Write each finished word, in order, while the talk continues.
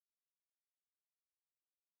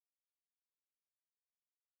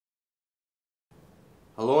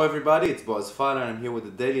Hello everybody, it's Boaz Fyler and I'm here with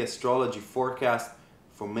the daily astrology forecast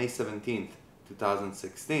for May 17th,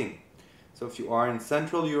 2016. So if you are in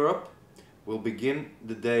Central Europe, we'll begin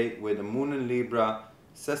the day with a moon in Libra,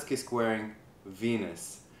 sesqui-squaring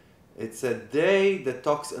Venus. It's a day that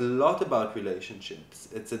talks a lot about relationships.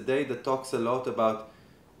 It's a day that talks a lot about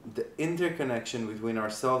the interconnection between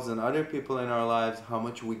ourselves and other people in our lives, how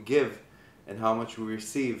much we give and how much we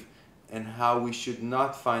receive, and how we should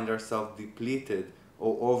not find ourselves depleted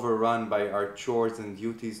or overrun by our chores and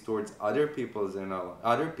duties towards other people in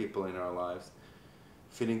our lives,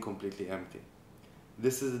 feeling completely empty.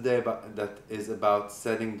 This is a day that is about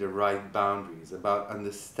setting the right boundaries, about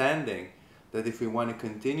understanding that if we want to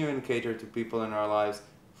continue and cater to people in our lives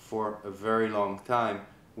for a very long time,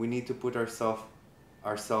 we need to put ourselves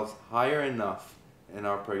higher enough in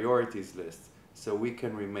our priorities list so we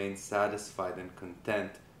can remain satisfied and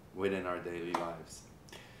content within our daily lives.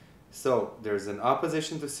 So there's an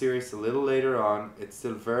opposition to Sirius a little later on. It's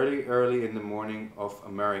still very early in the morning of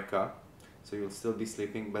America, so you'll still be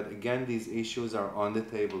sleeping, but again these issues are on the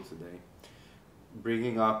table today,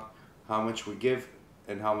 bringing up how much we give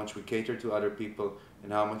and how much we cater to other people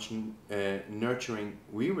and how much nurturing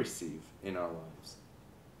we receive in our lives.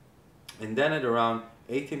 And then at around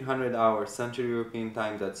 1800 hours Central European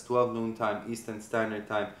time, that's 12 noon time Eastern Standard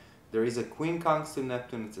Time, there is a Queen Conjunct to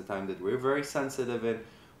Neptune. It's a time that we're very sensitive in.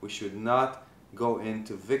 We should not go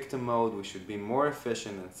into victim mode. We should be more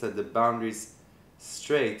efficient and set the boundaries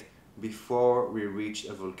straight before we reach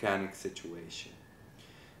a volcanic situation.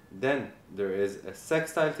 Then there is a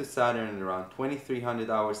sextile to Saturn at around 2300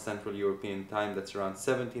 hours Central European time. That's around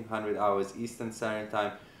 1700 hours Eastern Standard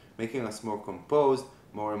Time, making us more composed,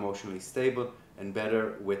 more emotionally stable, and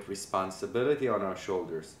better with responsibility on our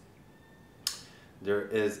shoulders. There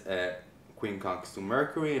is a Queen Conjunct to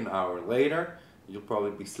Mercury an hour later. You'll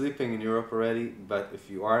probably be sleeping in Europe already, but if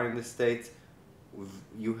you are in the States,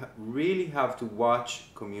 you really have to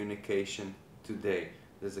watch communication today.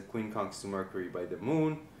 There's a Queen Conjunct to Mercury by the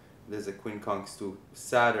Moon. There's a Queen Conjunct to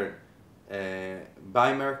Saturn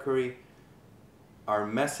by Mercury. Our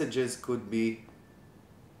messages could be,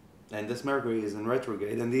 and this Mercury is in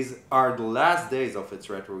retrograde, and these are the last days of its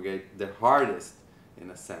retrograde, the hardest in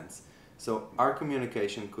a sense. So our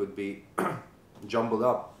communication could be jumbled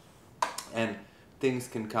up and things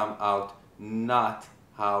can come out not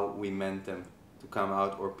how we meant them to come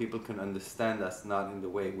out, or people can understand us not in the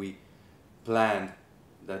way we planned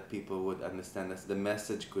that people would understand us. The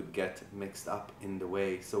message could get mixed up in the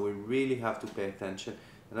way. So we really have to pay attention.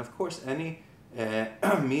 And of course any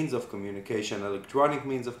means of communication, electronic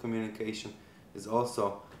means of communication, is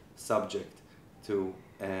also subject to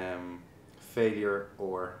failure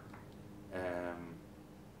or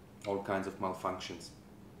all kinds of malfunctions.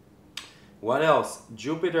 What else?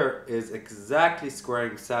 Jupiter is exactly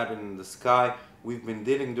squaring Saturn in the sky. We've been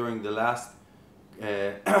dealing during the last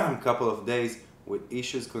couple of days with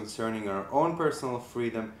issues concerning our own personal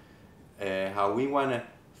freedom, how we want to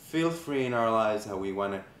feel free in our lives, how we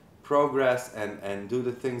want to progress and do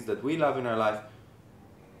the things that we love in our life,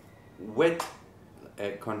 with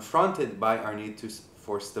confronted by our need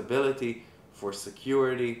for stability, for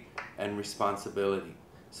security and responsibility.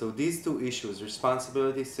 So these two issues,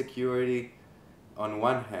 responsibility, security on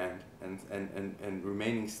one hand and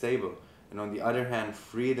remaining stable, and on the other hand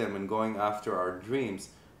freedom and going after our dreams,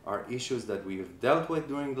 are issues that we have dealt with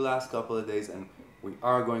during the last couple of days and we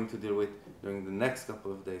are going to deal with during the next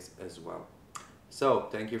couple of days as well. So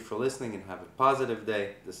thank you for listening and have a positive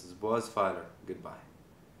day. This is Boaz Fyler. Goodbye.